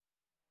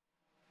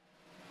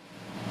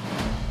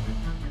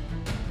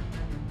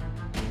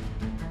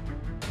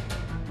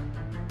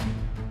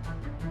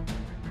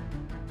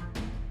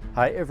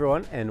Hi,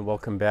 everyone, and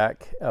welcome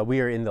back.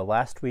 We are in the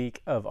last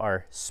week of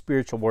our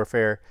spiritual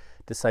warfare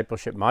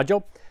discipleship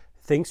module.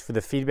 Thanks for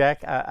the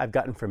feedback I've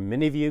gotten from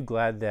many of you.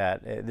 Glad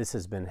that this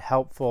has been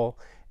helpful.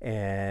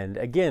 And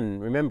again,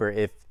 remember,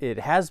 if it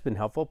has been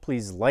helpful,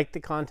 please like the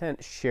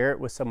content, share it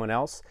with someone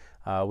else.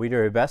 We do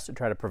our best to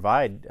try to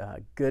provide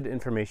good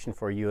information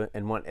for you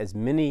and want as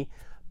many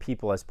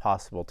people as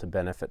possible to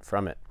benefit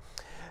from it.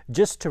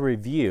 Just to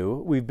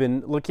review, we've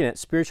been looking at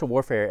spiritual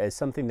warfare as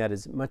something that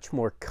is much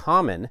more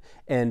common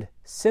and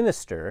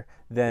sinister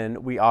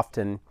than we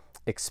often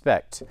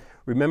expect.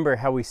 Remember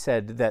how we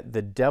said that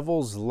the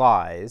devil's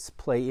lies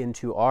play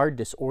into our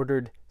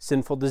disordered,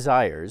 sinful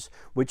desires,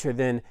 which are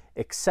then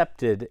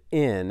accepted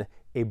in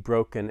a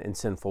broken and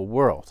sinful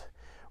world.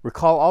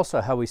 Recall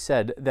also how we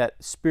said that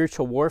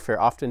spiritual warfare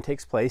often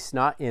takes place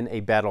not in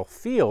a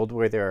battlefield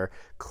where there are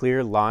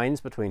clear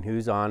lines between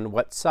who's on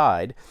what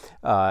side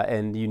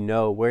and you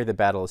know where the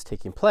battle is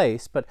taking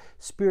place, but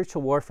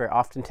spiritual warfare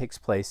often takes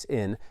place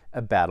in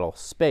a battle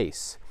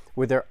space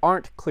where there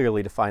aren't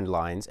clearly defined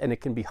lines and it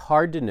can be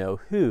hard to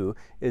know who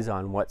is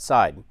on what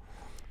side.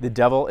 The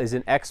devil is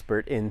an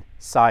expert in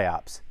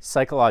psyops,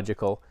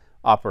 psychological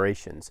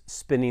operations,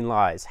 spinning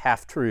lies,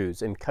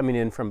 half-truths, and coming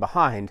in from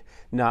behind,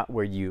 not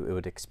where you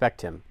would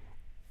expect him.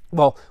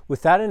 Well,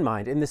 with that in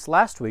mind, in this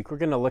last week, we're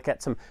going to look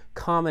at some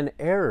common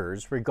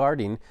errors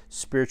regarding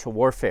spiritual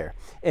warfare.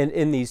 And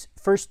in these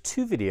first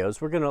two videos,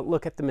 we're going to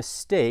look at the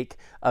mistake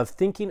of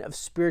thinking of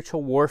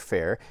spiritual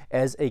warfare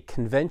as a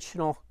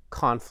conventional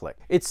conflict.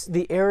 It's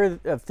the error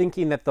of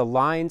thinking that the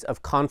lines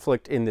of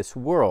conflict in this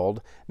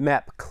world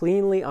map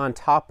cleanly on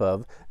top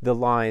of the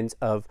lines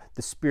of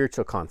the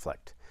spiritual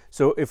conflict.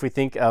 So if we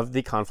think of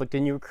the conflict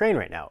in Ukraine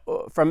right now,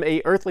 from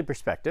an earthly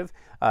perspective,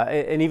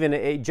 and even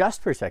a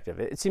just perspective,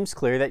 it seems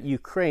clear that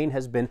Ukraine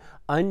has been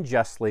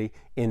unjustly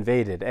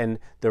invaded, and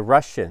the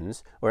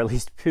Russians, or at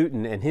least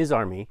Putin and his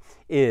army,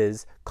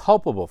 is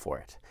culpable for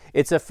it.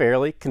 It's a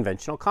fairly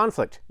conventional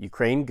conflict.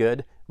 Ukraine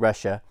good,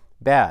 Russia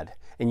bad.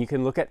 And you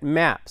can look at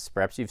maps.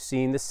 Perhaps you've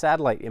seen the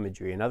satellite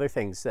imagery and other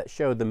things that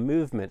show the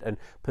movement and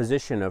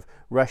position of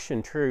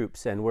Russian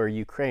troops and where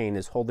Ukraine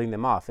is holding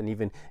them off and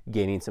even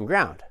gaining some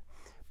ground.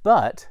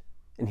 But,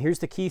 and here's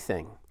the key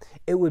thing,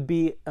 it would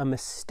be a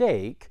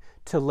mistake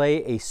to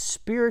lay a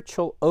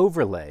spiritual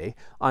overlay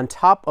on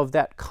top of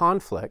that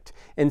conflict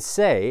and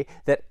say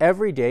that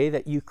every day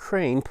that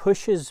Ukraine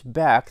pushes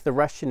back the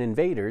Russian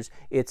invaders,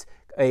 it's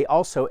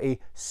also a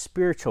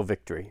spiritual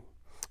victory.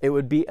 It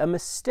would be a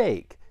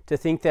mistake to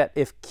think that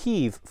if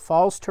Kyiv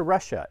falls to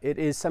Russia, it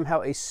is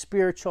somehow a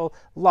spiritual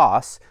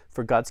loss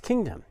for God's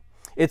kingdom.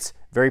 It's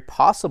very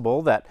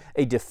possible that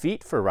a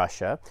defeat for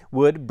Russia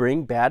would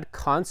bring bad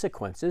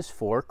consequences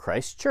for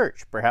Christ's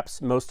church,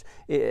 perhaps most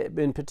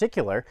in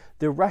particular,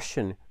 the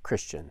Russian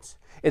Christians.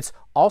 It's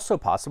also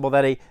possible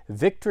that a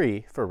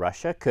victory for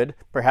Russia could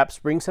perhaps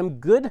bring some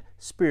good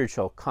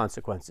spiritual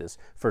consequences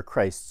for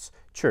Christ's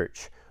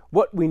church.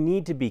 What we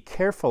need to be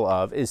careful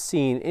of is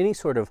seeing any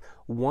sort of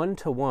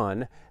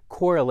one-to-one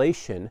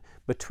correlation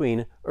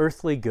between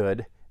earthly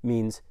good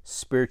means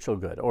spiritual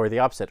good, or the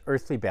opposite,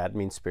 earthly bad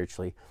means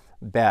spiritually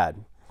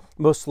bad.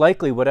 Most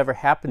likely, whatever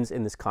happens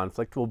in this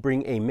conflict will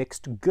bring a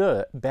mixed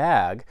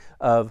bag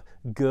of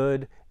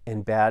good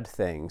and bad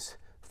things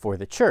for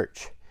the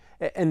church.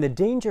 And the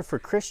danger for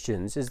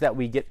Christians is that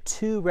we get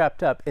too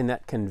wrapped up in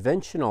that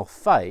conventional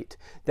fight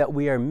that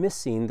we are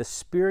missing the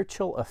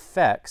spiritual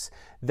effects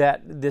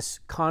that this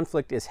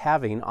conflict is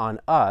having on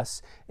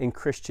us and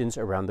Christians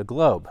around the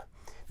globe.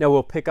 Now,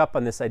 we'll pick up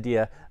on this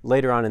idea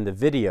later on in the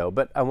video,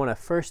 but I want to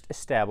first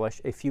establish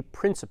a few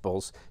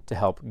principles to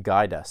help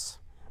guide us.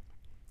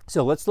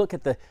 So let's look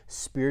at the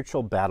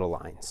spiritual battle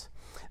lines.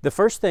 The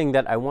first thing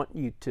that I want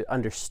you to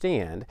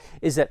understand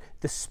is that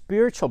the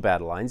spiritual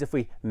battle lines, if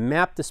we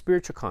map the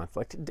spiritual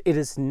conflict, it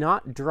is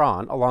not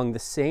drawn along the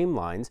same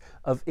lines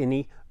of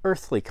any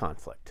earthly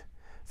conflict.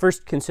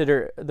 First,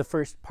 consider the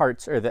first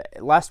parts or the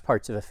last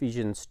parts of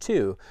Ephesians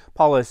 2.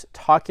 Paul is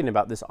talking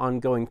about this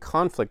ongoing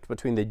conflict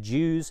between the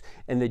Jews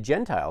and the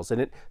Gentiles,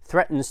 and it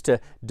threatens to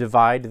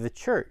divide the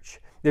church.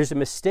 There's a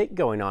mistake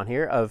going on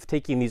here of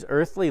taking these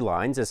earthly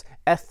lines as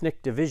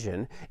ethnic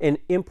division and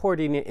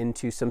importing it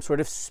into some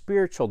sort of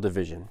spiritual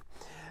division.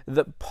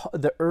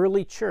 The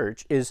early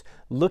church is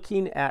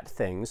looking at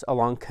things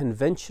along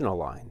conventional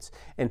lines,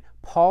 and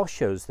Paul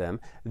shows them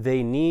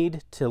they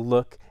need to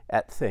look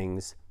at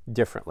things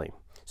differently.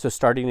 So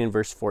starting in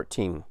verse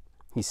 14,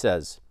 he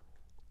says,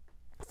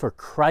 "For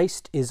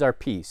Christ is our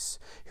peace,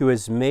 who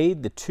has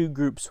made the two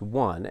groups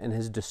one and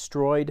has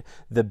destroyed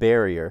the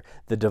barrier,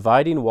 the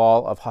dividing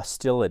wall of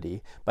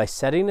hostility, by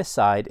setting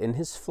aside in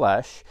his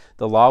flesh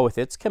the law with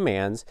its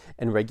commands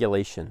and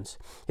regulations.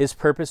 His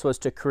purpose was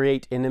to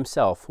create in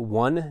himself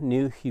one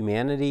new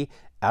humanity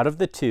out of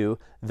the two,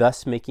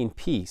 thus making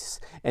peace,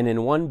 and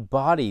in one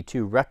body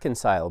to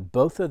reconcile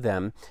both of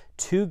them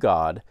to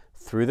God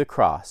through the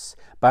cross,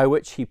 by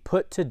which he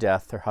put to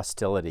death their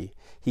hostility.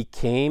 He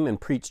came and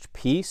preached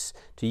peace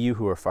to you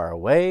who are far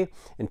away,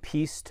 and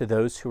peace to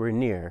those who are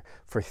near.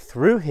 For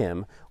through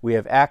him we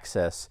have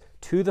access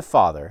to the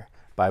Father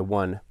by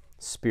one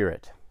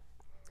Spirit."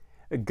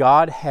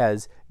 God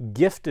has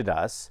gifted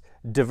us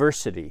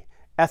diversity,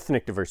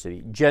 ethnic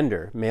diversity,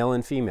 gender, male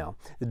and female,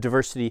 the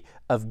diversity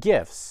of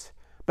gifts.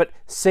 But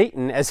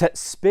Satan, as that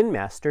spin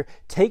master,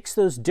 takes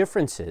those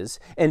differences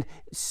and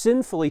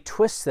sinfully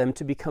twists them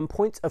to become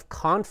points of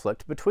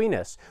conflict between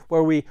us,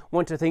 where we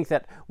want to think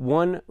that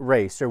one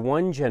race or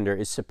one gender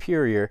is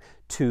superior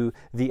to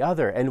the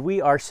other. And we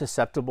are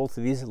susceptible to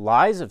these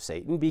lies of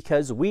Satan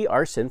because we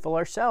are sinful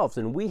ourselves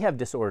and we have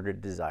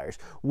disordered desires.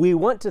 We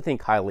want to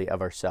think highly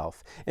of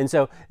ourselves. And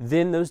so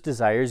then those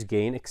desires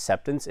gain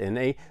acceptance in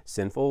a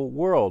sinful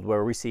world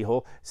where we see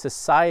whole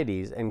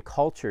societies and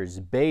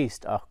cultures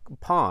based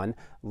upon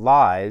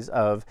lies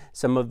of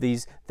some of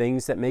these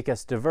things that make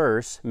us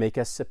diverse, make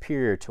us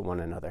superior to one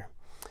another.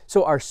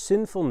 So our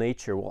sinful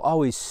nature will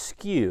always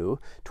skew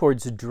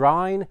towards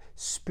drawing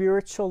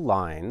spiritual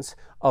lines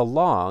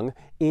along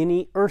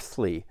any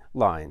earthly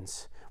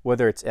lines,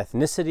 whether it's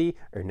ethnicity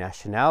or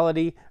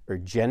nationality or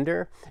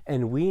gender,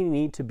 and we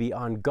need to be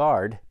on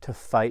guard to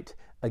fight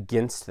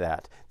against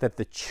that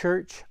the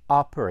church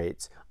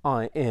operates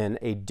in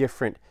a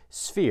different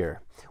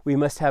sphere. We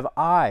must have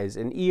eyes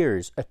and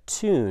ears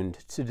attuned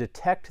to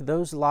detect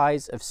those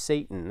lies of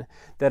Satan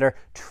that are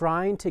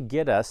trying to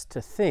get us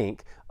to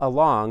think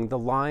along the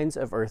lines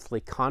of earthly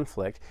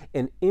conflict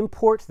and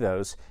import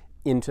those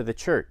into the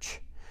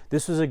church.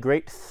 This was a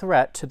great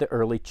threat to the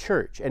early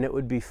church, and it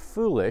would be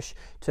foolish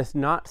to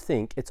not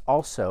think it's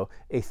also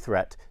a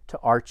threat to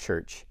our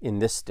church in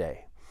this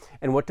day.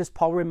 And what does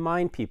Paul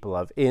remind people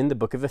of in the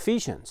book of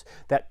Ephesians?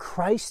 That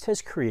Christ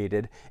has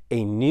created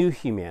a new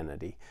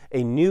humanity,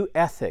 a new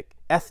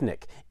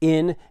ethnic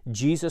in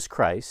Jesus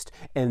Christ,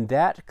 and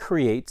that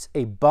creates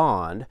a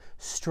bond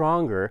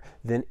stronger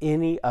than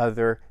any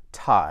other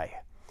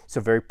tie.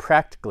 So very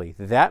practically,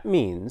 that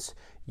means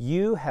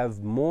you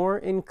have more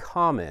in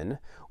common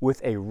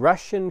with a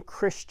Russian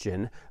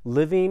Christian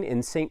living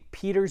in St.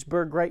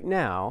 Petersburg right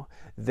now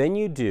than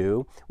you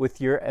do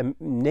with your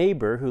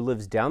neighbor who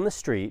lives down the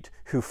street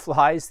who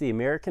flies the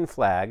American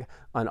flag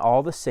on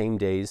all the same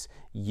days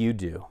you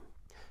do.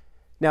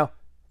 Now,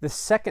 the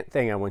second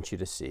thing I want you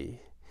to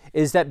see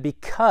is that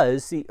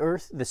because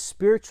the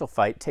spiritual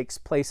fight takes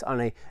place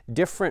on a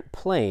different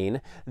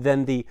plane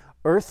than the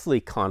earthly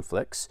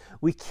conflicts,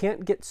 we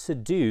can't get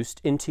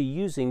seduced into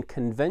using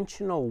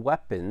conventional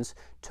weapons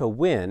to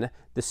win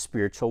the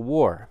spiritual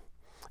war.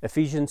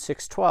 Ephesians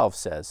 6:12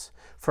 says,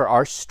 "For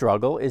our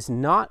struggle is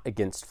not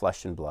against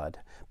flesh and blood,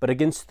 but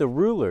against the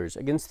rulers,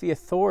 against the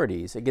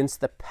authorities,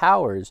 against the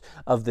powers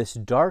of this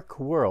dark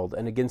world,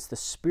 and against the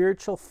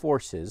spiritual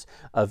forces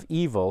of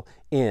evil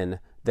in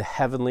the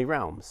heavenly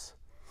realms."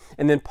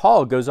 And then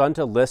Paul goes on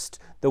to list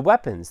the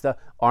weapons, the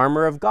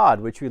armor of God,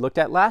 which we looked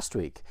at last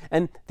week.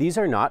 And these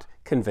are not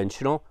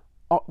conventional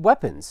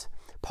weapons.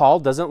 Paul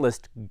doesn't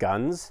list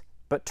guns,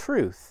 but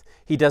truth.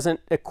 He doesn't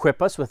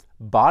equip us with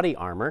body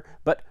armor,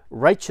 but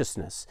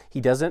righteousness.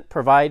 He doesn't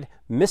provide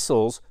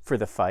missiles for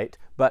the fight,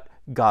 but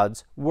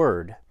God's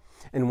word.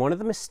 And one of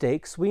the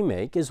mistakes we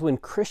make is when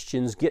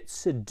Christians get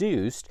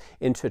seduced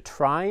into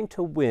trying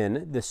to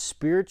win the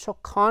spiritual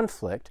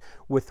conflict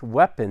with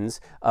weapons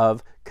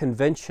of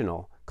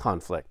conventional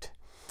conflict.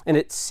 And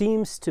it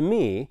seems to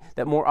me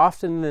that more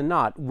often than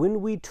not,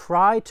 when we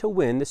try to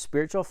win the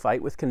spiritual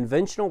fight with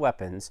conventional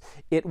weapons,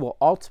 it will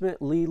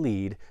ultimately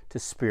lead to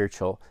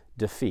spiritual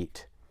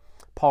defeat.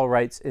 Paul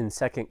writes in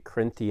 2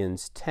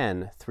 Corinthians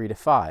 10,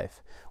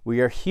 3-5, "We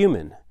are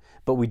human,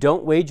 but we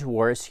don't wage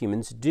war as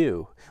humans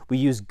do. We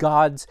use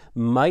God's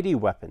mighty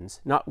weapons,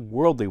 not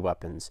worldly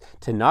weapons,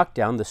 to knock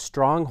down the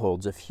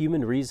strongholds of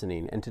human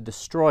reasoning and to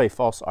destroy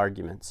false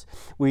arguments.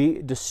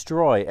 We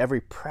destroy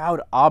every proud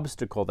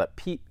obstacle that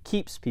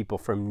keeps people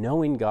from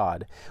knowing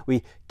God.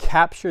 We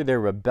capture their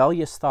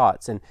rebellious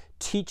thoughts and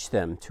teach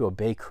them to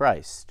obey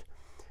Christ."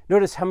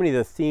 Notice how many of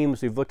the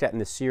themes we've looked at in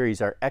this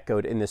series are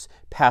echoed in this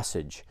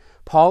passage.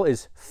 Paul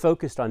is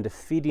focused on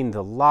defeating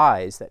the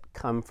lies that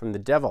come from the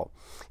devil.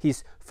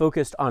 He's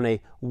focused on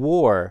a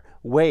war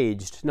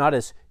waged not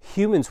as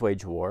humans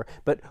wage war,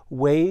 but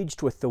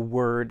waged with the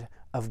word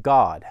of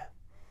God.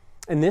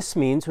 And this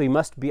means we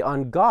must be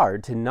on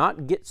guard to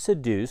not get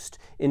seduced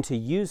into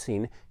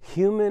using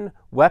human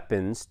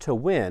weapons to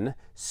win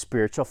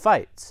spiritual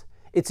fights.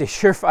 It's a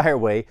surefire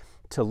way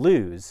to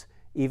lose,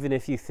 even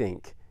if you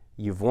think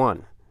you've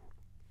won.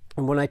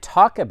 And when I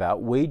talk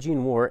about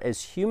waging war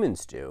as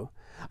humans do,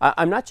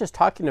 I'm not just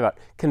talking about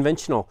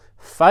conventional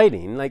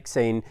fighting, like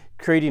saying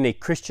creating a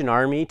Christian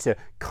army to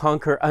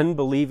conquer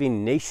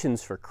unbelieving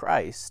nations for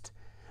Christ,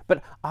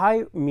 but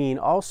I mean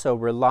also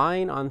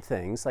relying on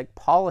things like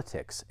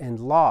politics and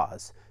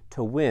laws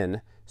to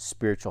win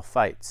spiritual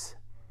fights.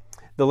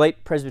 The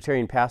late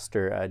Presbyterian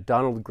pastor,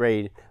 Donald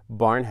Gray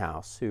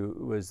Barnhouse, who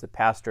was the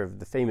pastor of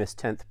the famous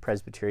 10th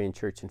Presbyterian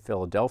Church in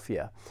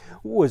Philadelphia,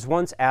 was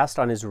once asked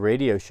on his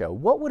radio show,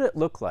 "What would it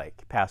look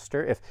like,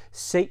 Pastor, if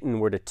Satan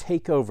were to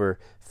take over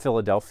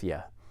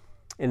Philadelphia?"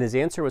 And his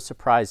answer was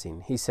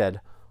surprising. He said,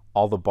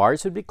 "All the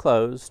bars would be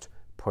closed,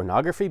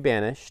 pornography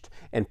banished,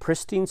 and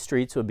pristine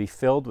streets would be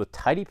filled with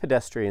tidy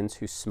pedestrians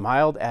who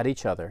smiled at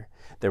each other.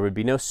 There would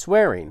be no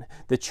swearing.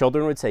 The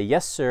children would say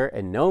yes, sir,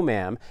 and no,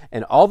 ma'am,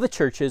 and all the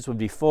churches would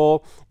be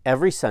full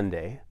every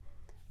Sunday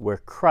where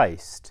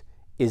Christ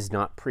is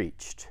not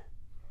preached.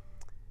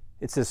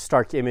 It's a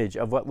stark image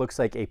of what looks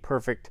like a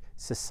perfect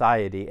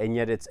society, and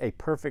yet it's a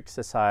perfect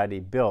society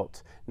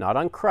built not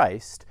on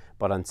Christ,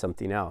 but on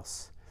something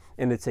else.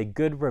 And it's a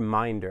good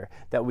reminder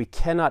that we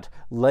cannot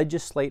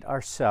legislate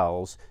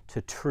ourselves to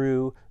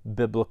true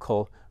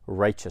biblical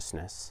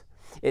righteousness.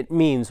 It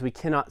means we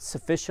cannot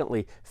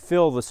sufficiently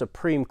fill the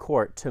Supreme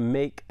Court to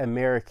make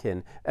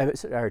America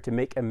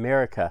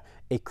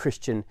a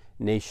Christian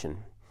nation.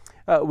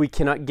 We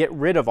cannot get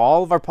rid of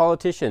all of our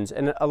politicians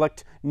and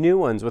elect new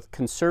ones with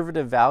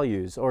conservative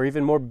values or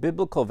even more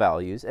biblical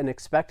values and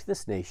expect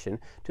this nation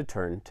to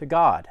turn to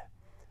God.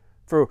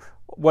 For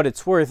what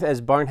it's worth,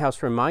 as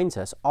Barnhouse reminds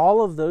us,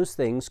 all of those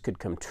things could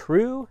come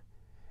true,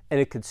 and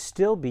it could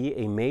still be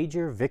a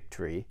major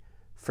victory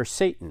for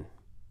Satan.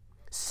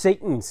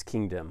 Satan's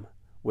kingdom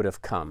would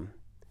have come.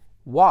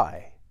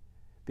 Why?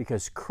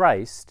 Because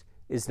Christ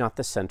is not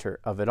the center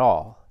of it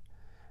all.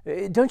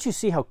 Don't you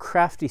see how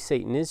crafty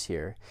Satan is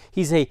here?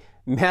 He's a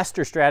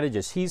master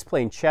strategist. He's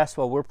playing chess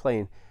while we're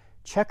playing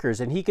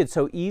checkers, and he could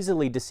so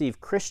easily deceive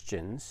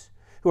Christians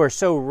who are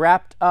so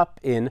wrapped up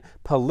in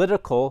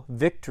political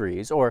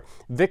victories or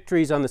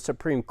victories on the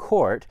Supreme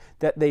Court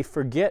that they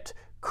forget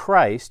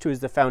Christ, who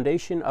is the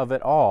foundation of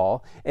it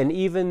all. And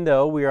even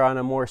though we are on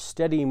a more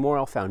steady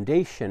moral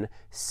foundation,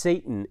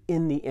 Satan,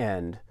 in the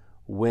end,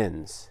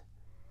 wins.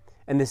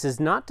 And this is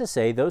not to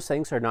say those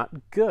things are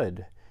not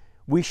good.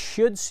 We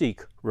should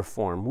seek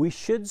reform. We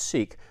should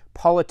seek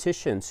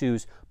politicians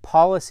whose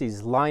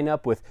policies line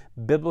up with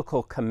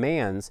biblical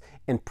commands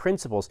and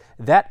principles.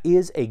 That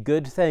is a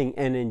good thing,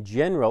 and in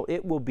general,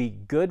 it will be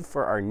good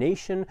for our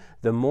nation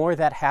the more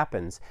that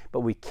happens. But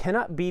we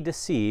cannot be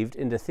deceived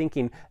into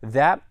thinking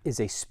that is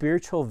a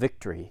spiritual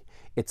victory.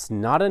 It's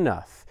not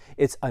enough.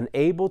 It's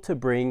unable to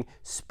bring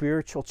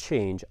spiritual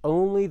change.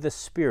 Only the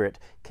Spirit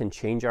can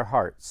change our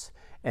hearts.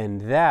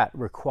 And that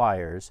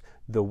requires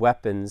the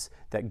weapons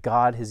that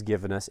God has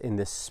given us in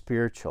this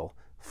spiritual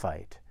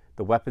fight,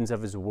 the weapons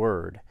of His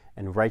Word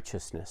and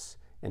righteousness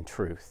and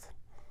truth.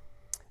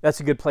 That's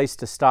a good place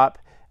to stop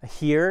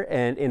here.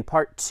 And in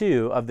part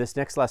 2 of this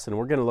next lesson,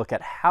 we're going to look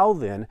at how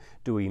then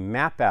do we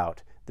map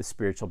out the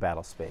spiritual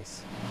battle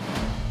space.